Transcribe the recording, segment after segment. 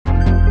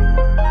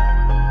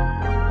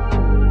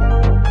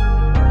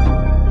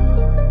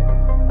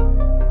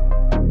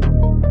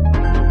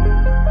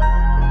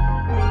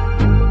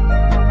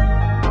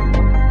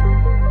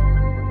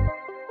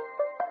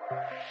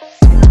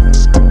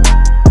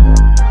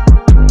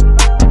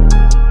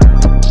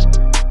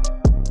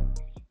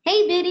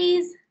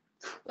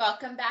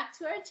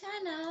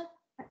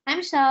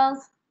I'm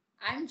Shells.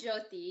 I'm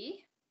Jyoti.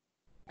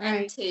 All And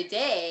right.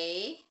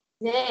 today,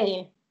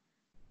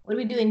 what are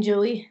we doing,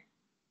 Joey?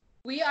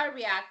 we are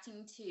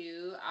reacting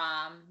to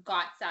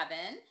GOT7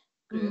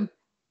 group,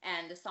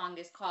 and the song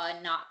is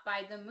called Not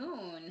by the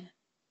Moon.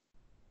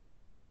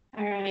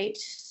 All right.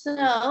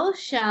 So,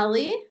 shall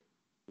we?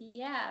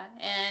 Yeah,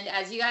 and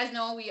as you guys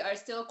know, we are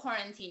still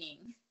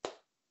quarantining.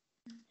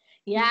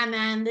 Yeah,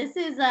 man, this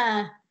is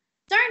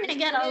starting to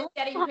get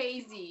getting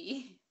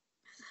crazy.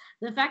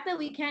 The fact that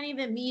we can't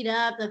even meet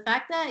up, the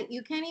fact that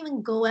you can't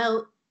even go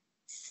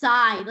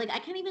outside, like I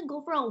can't even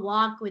go for a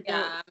walk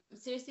without. Yeah, I'm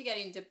seriously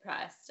getting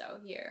depressed out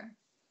here.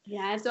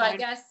 Yeah. So hard. I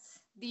guess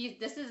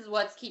this is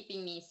what's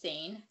keeping me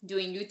sane,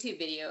 doing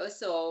YouTube videos.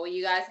 So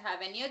you guys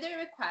have any other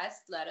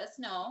requests, let us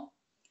know.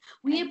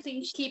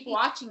 Please keep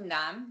watching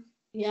them.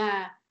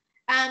 Yeah.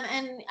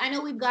 And I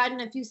know we've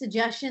gotten a few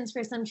suggestions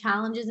for some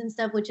challenges and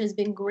stuff, which has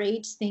been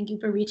great. Thank you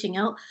for reaching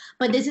out.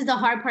 But this is the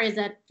hard part, is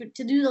that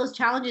to do those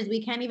challenges,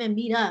 we can't even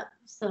meet up.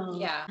 So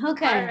yeah.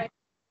 Okay. All right.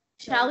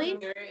 Shall we?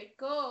 Here it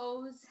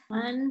goes.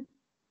 1,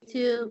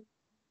 2,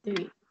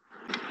 3.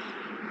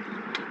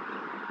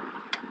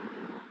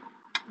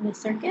 The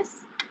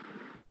circus?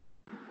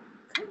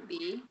 Could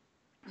be.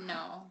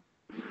 No.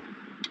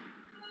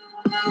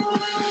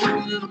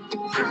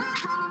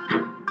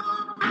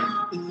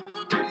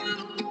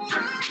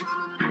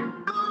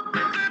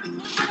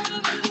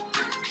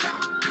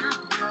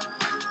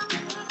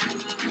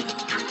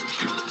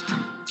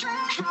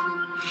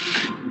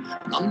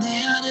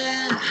 내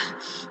안에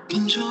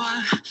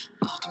분주한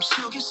어둠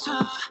속에서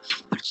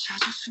널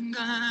찾은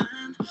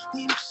순간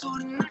네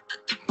목소리는 날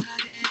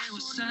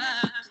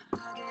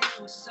따뜻하게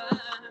왔어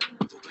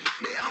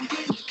내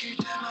어깨 느낄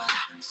때마다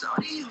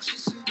소리 없이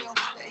스며와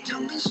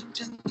정든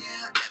심장에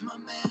내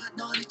맘에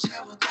너를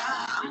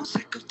채워가 아무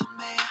생각도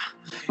매야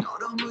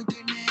너로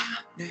물들네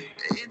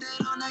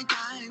이대로 날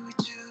die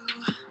with you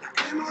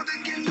나의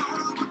모든 게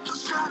너로부터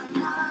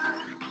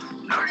살아나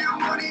널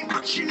영원히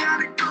놓지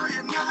않을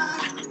거야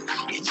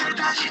난 이제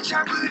다시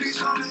잡을 이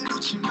손을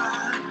놓지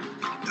마.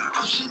 널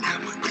없이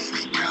남은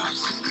의미가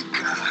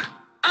없으니까.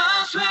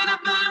 I swear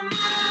up my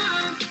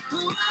mind.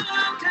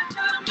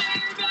 달처럼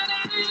매일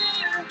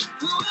변해는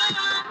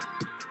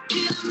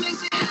이런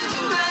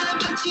맹세하지 마.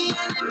 변치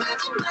않을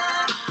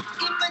마지막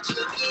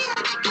입맞춤이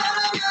아직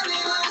걸어가는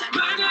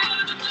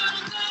물들어준 대로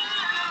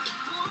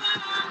나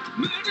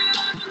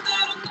물들어준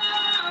대로 나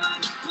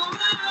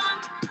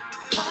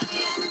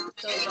화해하는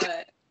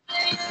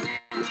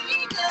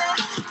네가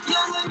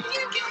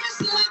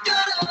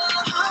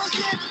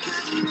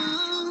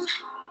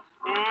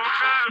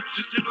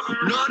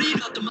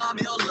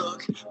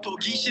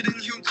보기 싫은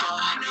흉터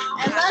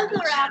I love the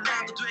rapper.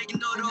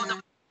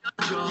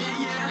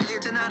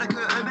 이제 나를 그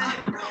의미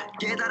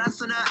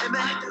깨달았어 나 의미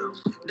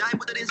나의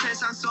모든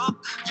세상 속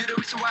You're the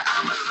reason why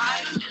I'm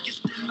alive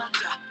있을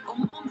때마다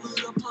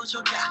온몸으로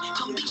퍼져가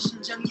텅빈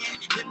심장에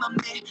내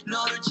맘에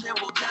너를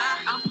채워가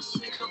아무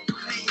생각도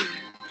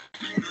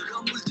내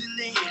너로 물든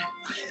내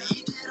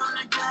이대로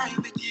날 die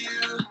with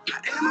you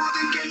나의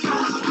모든 게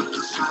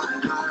너로부터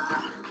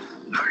살아가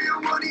널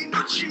영원히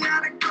놓지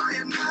않을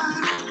거야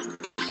난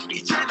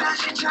이제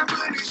다시 잡은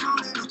이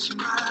손에 놓지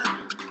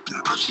마 너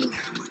없이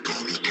남은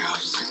의미가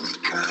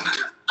없으니까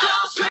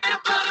I'll straight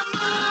up on the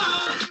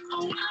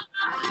moon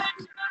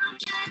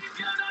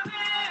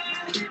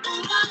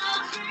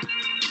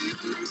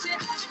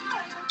맹세하지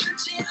마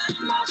끝이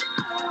아닌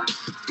마지막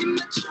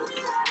입맞춤이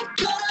나를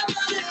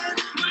걸어가는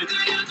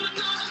물들여줘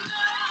너는 나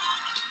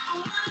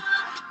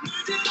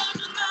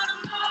물들여줘 나는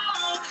너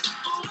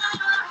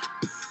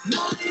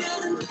너의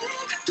하는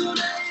내가 또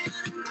나의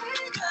하는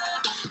내가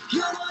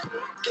영원히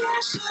함께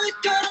할 수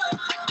있도록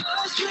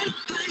I'll straight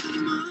up on the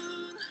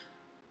moon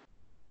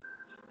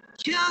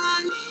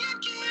영원히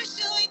함께 할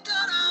수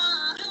있도록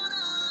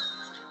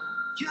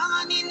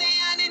영원히 내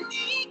안에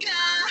네가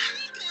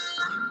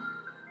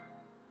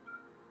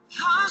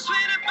I'll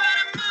straight up on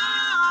the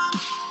moon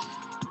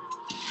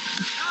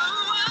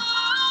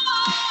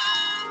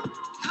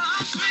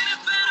I'll straight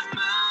up on the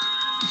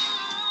moon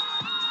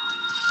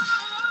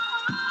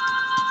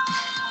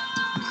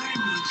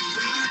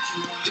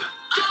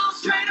I'll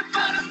straight up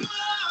on the moon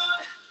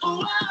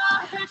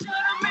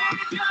해처럼 매일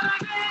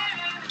변하게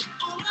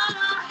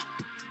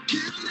그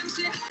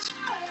맹세하지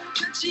마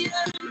끝이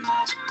아닌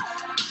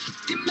마지막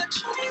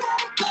입맞춤이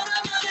나를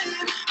걸어가는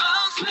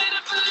I'll straight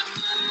up on the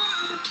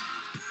moon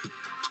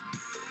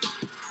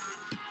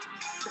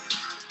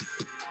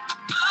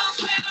I'll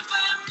straight up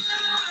on the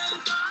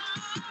moon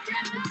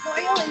Yeah, the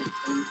tutorial is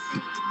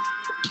insane.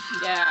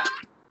 Yeah.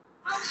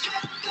 I'll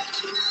straight up on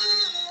the moon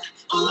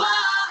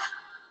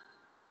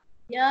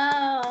Yo,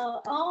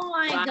 oh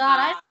my Wow. God,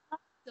 I love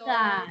So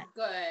that.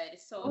 good.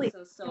 So Wait,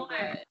 so more.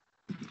 good.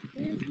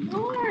 There's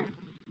more.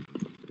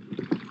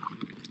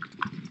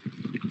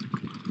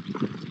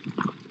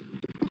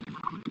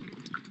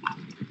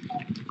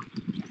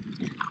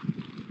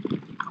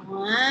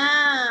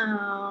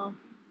 Wow.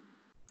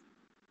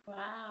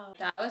 Wow.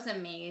 That was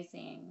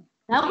amazing.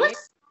 That was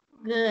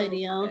good, So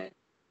yo. good.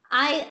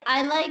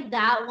 I like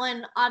that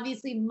one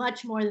obviously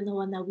much more than the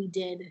one that we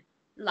did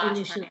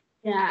last time.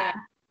 Yeah.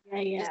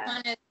 This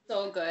one is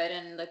so good,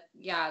 and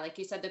like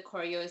you said, the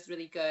choreo is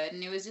really good,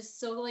 and it was just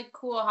so like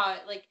cool how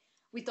like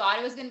we thought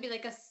it was gonna be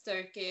like a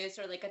circus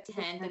or like a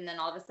tent, and then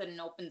all of a sudden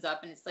it opens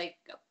up and it's like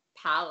a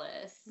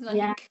palace.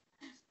 Like,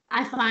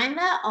 I find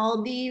that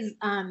all these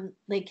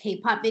like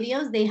K-pop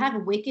videos, they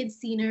have wicked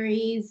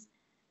sceneries,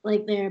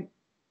 like the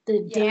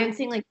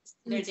dancing, like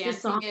their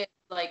dancing is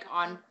like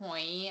on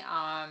point.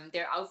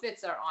 Their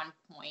outfits are on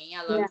point.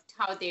 I loved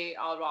how they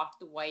all rocked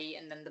the white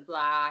and then the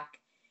black.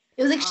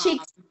 It was like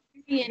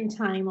Shakespearean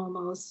time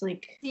almost,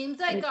 like seems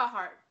like a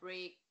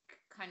heartbreak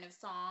kind of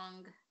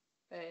song,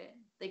 but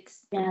like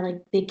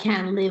like they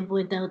can't live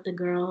without the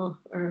girl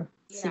or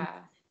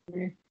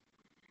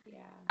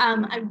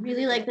I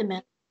really like the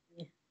melody.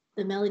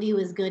 The melody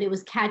was good. It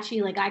was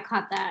catchy. Like I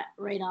caught that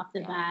right off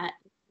the bat.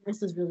 This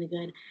was really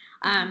good.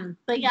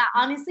 But yeah,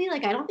 honestly,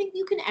 like I don't think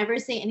you can ever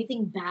say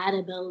anything bad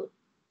about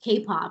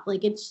K-pop.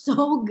 Like it's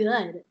so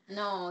good.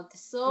 No, it's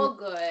so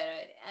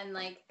good. And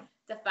like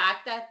the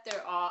fact that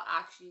they're all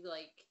actually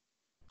like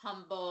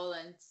humble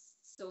and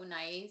so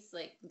nice,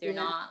 like they're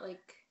not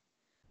like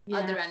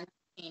other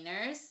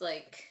entertainers,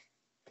 like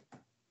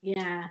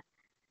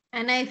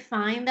and I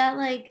find that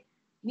like,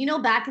 you know,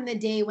 back in the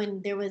day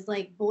when there was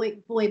like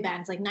boy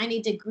bands like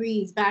 90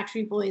 Degrees,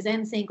 Backstreet Boys,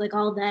 NSYNC, like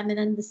all of them, and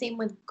then the same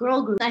with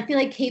girl groups. I feel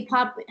like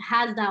K-pop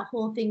has that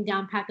whole thing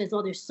down packed as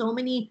well. There's so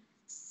many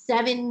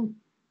seven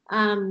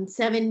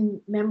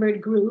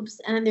membered groups,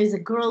 and then there's the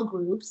girl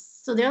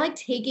groups, so they're like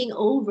taking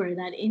over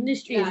that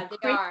industry.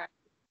 They are.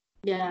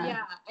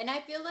 And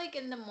I feel like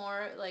in the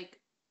more like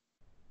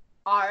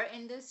our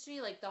industry,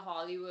 like the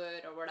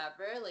Hollywood or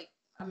whatever, like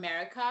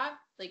America,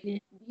 like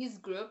these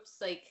groups,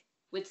 like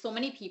with so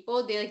many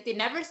people, they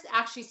never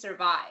actually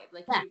survive.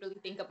 Like if you really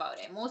think about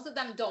it, most of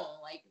them don't.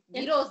 Like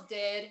Beatles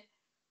did,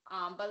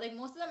 but like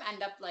most of them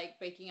end up like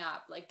breaking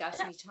up. Like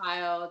Destiny's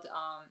Child,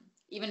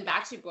 even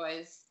Backstreet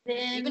Boys,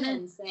 even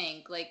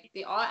NSYNC, like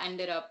they all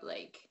ended up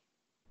like.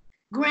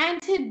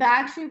 Granted,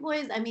 Backstreet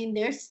Boys, I mean,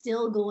 they're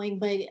still going,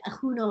 but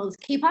who knows?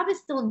 K-pop is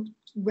still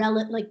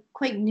like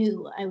quite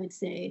new, I would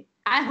say.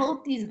 I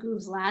hope these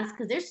groups last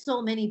because there's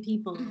so many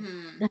people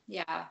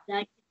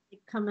that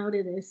come out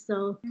of this.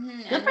 So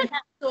good for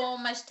them. So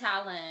much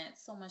talent.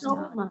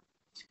 Much.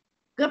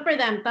 Good for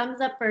them.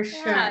 Thumbs up for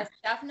sure. Yes,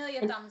 definitely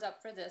a thumbs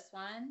up for this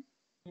one.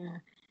 Yeah.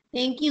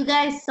 Thank you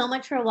guys so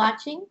much for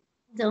watching.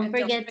 Don't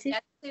forget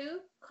to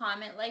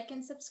comment, like,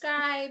 and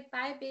subscribe.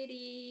 Bye,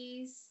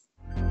 Biddies.